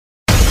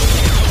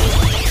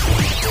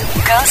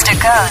coast to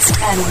coast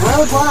and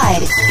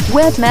worldwide.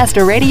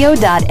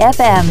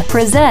 Webmasterradio.fm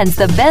presents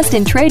the best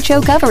in trade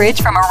show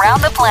coverage from around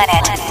the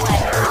planet.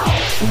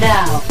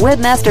 Now,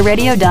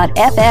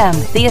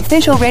 Webmasterradio.fm, the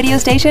official radio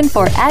station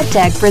for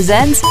AdTech,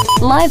 presents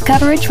live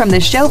coverage from the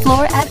show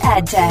floor at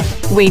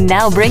AdTech. We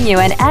now bring you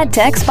an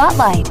AdTech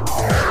Spotlight.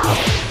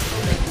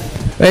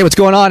 Hey, what's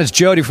going on? It's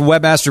Jody from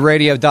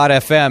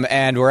WebmasterRadio.fm,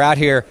 and we're out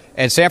here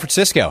in San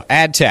Francisco,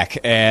 AdTech,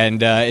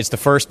 and it's the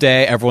first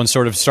day. Everyone's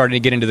sort of starting to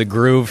get into the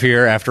groove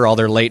here after all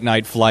their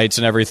late-night flights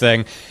and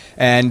everything.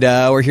 And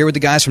we're here with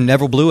the guys from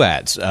NeverBlue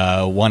Ads,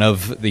 one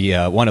of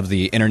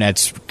the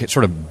internet's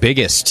sort of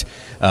biggest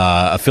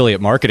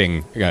affiliate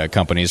marketing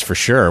companies for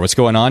sure. What's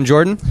going on,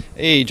 Jordan?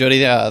 Hey,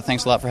 Jody.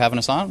 Thanks a lot for having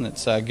us on.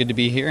 It's good to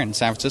be here in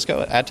San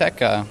Francisco at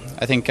AdTech.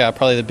 I think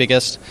probably the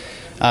biggest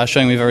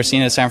showing we've ever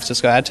seen at San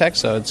Francisco AdTech,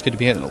 so it's good to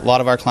be a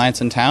lot of our clients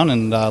in town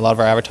and a lot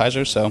of our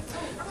advertisers, so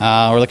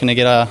we're looking to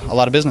get a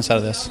lot of business out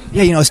of this.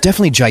 Yeah, it's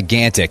definitely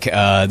gigantic.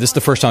 This is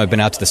the first time I've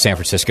been out to the San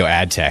Francisco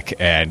AdTech,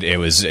 and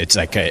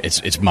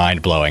it's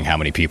mind-blowing how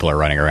many people are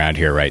running around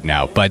here right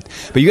now. But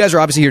you guys are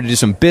obviously here to do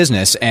some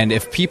business, and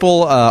if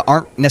people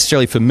aren't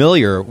necessarily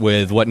familiar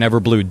with what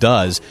NeverBlue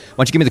does, why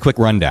don't you give me the quick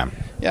rundown?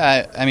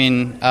 Yeah,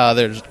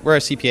 we're a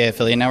CPA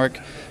affiliate network.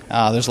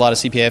 There's a lot of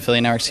CPA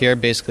affiliate networks here.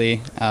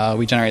 Basically,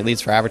 we generate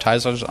leads for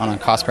advertisers on a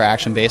cost per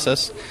action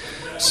basis.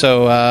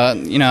 So,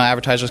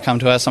 advertisers come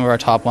to us. Some of our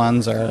top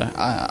ones are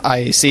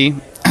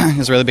IAC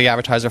is a really big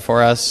advertiser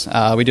for us.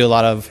 We do a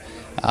lot of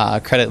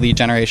credit lead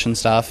generation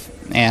stuff.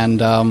 And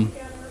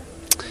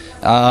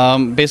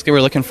basically,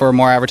 we're looking for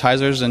more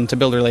advertisers and to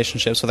build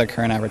relationships with our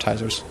current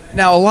advertisers.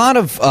 Now, a lot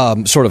of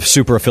sort of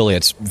super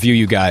affiliates view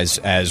you guys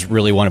as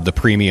really one of the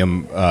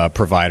premium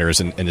providers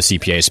in the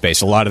CPA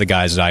space. A lot of the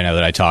guys that I know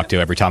that I talk to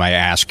every time I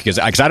ask, because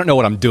I don't know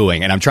what I'm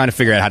doing, and I'm trying to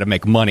figure out how to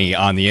make money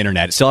on the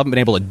internet. Still haven't been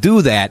able to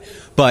do that,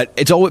 but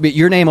it's always,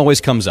 your name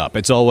always comes up.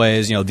 It's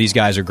always, these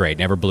guys are great,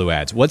 NeverBlue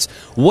Ads.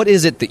 What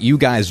is it that you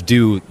guys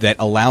do that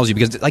allows you,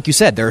 because like you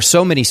said, there are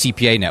so many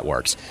CPA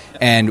networks,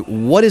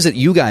 and what is it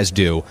you guys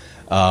do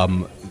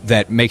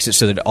that makes it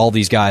so that all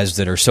these guys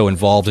that are so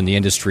involved in the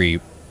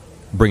industry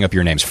bring up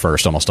your names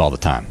first almost all the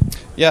time?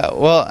 Yeah,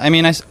 well,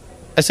 I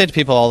say to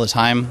people all the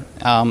time,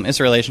 it's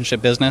a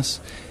relationship business.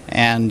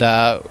 And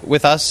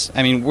with us,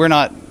 we're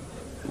not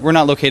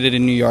located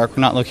in New York.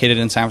 We're not located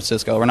in San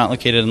Francisco. We're not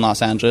located in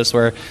Los Angeles.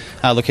 We're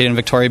located in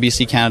Victoria,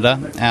 BC,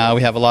 Canada.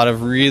 We have a lot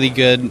of really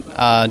good,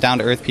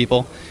 down-to-earth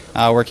people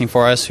working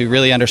for us who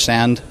really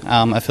understand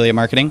affiliate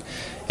marketing.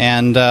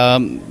 And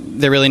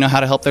they really know how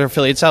to help their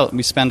affiliates out.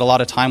 We spend a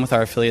lot of time with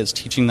our affiliates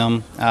teaching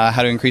them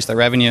how to increase their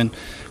revenue. And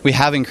we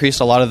have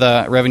increased a lot of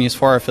the revenues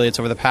for our affiliates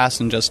over the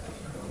past, and just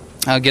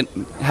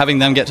having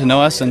them get to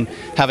know us and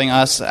having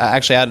us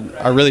actually add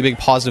a really big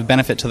positive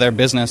benefit to their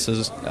business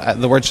is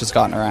the word's just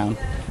gotten around.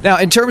 Now,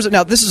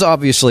 this is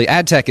obviously,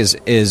 AdTech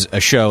is a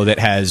show that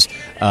has,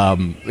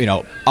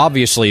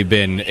 obviously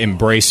been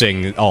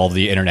embracing all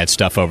the internet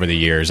stuff over the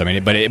years.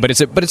 But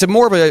it's a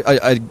more of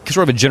a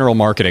sort of a general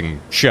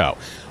marketing show.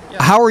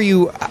 Yeah. How are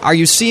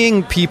you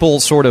seeing people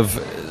sort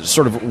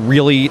of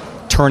really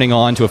turning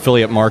on to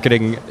affiliate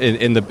marketing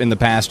in the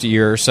past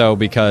year or so?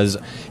 Because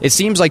it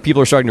seems like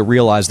people are starting to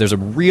realize there's a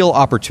real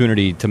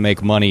opportunity to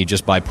make money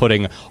just by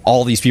putting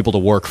all these people to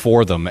work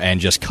for them and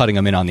just cutting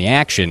them in on the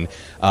action.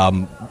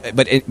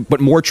 But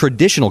more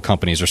traditional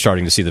companies are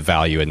starting to see the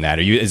value in that.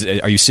 Are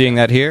you seeing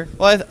that here?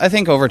 Well, I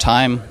think over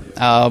time,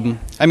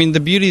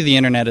 the beauty of the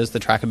internet is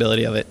the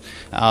trackability of it.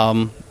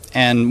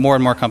 And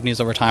more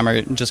companies over time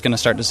are just going to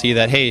start to see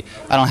that, hey,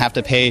 I don't have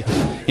to pay,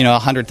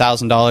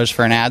 $100,000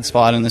 for an ad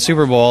spot in the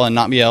Super Bowl and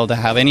not be able to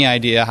have any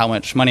idea how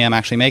much money I'm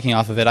actually making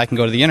off of it. I can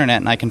go to the internet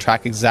and I can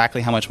track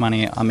exactly how much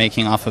money I'm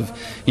making off of,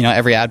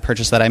 every ad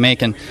purchase that I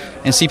make. And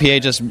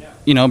CPA just,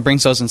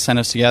 brings those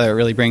incentives together. It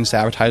really brings the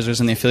advertisers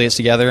and the affiliates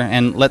together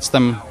and lets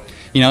them,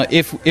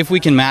 if we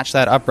can match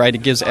that up right,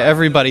 it gives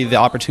everybody the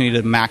opportunity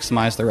to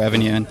maximize their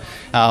revenue.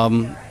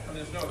 And,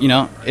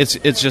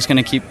 it's just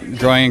going to keep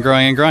growing and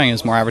growing and growing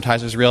as more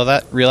advertisers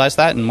realize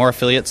that, and more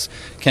affiliates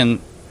can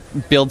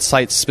build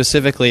sites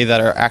specifically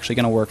that are actually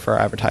going to work for our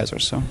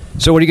advertisers.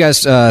 So what do you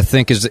guys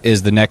think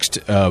is the next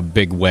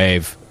big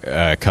wave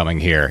coming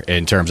here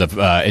in terms of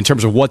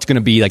what's going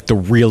to be like the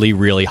really,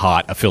 really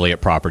hot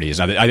affiliate properties?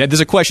 Now,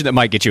 there's a question that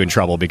might get you in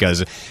trouble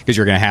because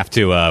you're going to have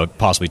to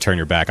possibly turn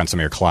your back on some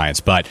of your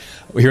clients. But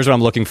here's what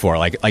I'm looking for.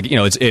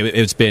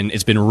 It's been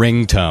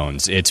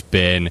ringtones. It's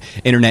been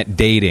internet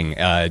dating.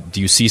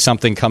 Do you see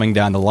something coming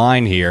down the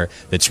line here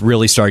that's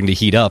really starting to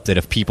heat up, that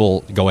if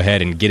people go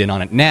ahead and get in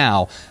on it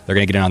now, they're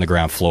going to get in on the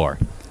ground floor?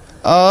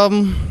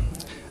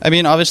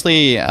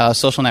 Obviously,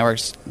 social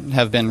networks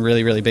have been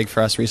really, really big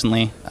for us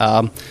recently.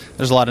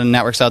 There's a lot of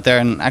networks out there,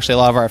 and actually a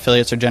lot of our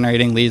affiliates are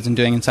generating leads and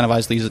doing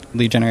incentivized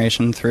lead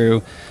generation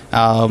through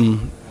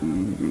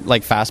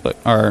like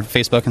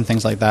Facebook and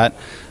things like that.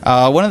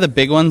 One of the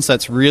big ones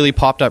that's really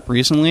popped up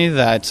recently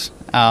that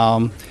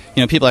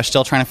people are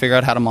still trying to figure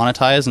out how to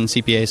monetize, and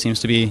CPA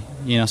seems to be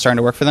starting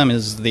to work for them,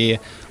 is the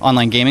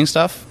online gaming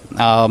stuff.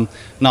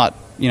 Not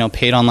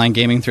paid online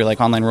gaming through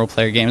like online role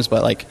player games,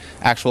 but like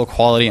actual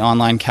quality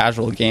online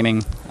casual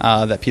gaming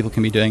that people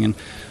can be doing. And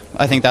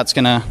I think that's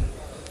gonna,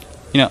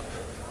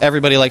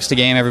 everybody likes to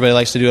game, everybody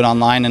likes to do it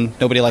online, and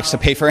nobody likes to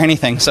pay for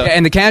anything. So,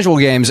 and the casual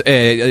games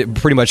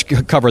pretty much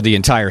cover the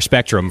entire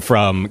spectrum,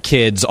 from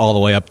kids all the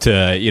way up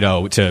to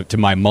to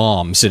my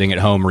mom sitting at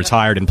home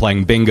retired and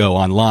playing bingo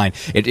online.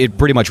 It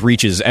pretty much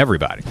reaches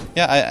everybody.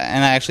 Yeah,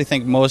 and I actually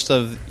think most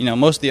of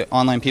the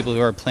online people who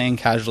are playing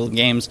casual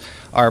games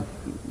are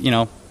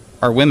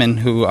women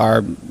who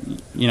are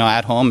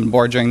at home and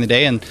bored during the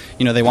day, and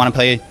they want to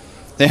play.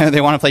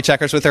 They want to play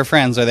checkers with their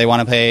friends, or they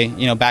want to play,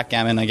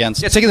 backgammon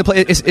against. Yeah, it's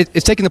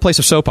taking the place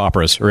of soap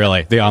operas,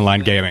 really. The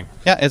online gaming.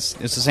 Yeah, it's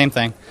the same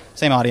thing,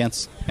 same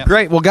audience. Yep.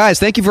 Great. Well, guys,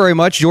 thank you very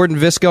much, Jordan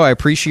Visco. I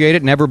appreciate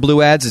it.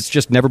 NeverBlue Ads. It's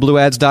just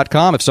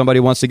NeverBlueAds.com if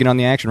somebody wants to get on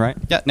the action, right?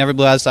 Yeah,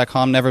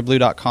 NeverBlueAds.com,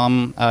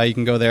 NeverBlue.com. You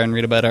can go there and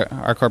read about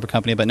our corporate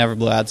company, but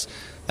NeverBlue Ads,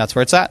 that's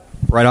where it's at.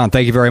 Right on.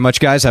 Thank you very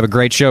much, guys. Have a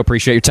great show.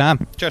 Appreciate your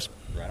time. Cheers.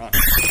 Right on.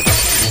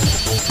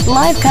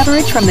 Live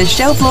coverage from the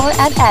show floor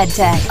at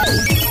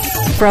AdTech.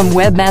 From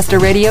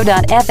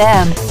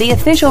WebmasterRadio.fm, the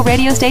official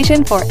radio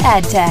station for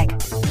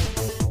AdTech.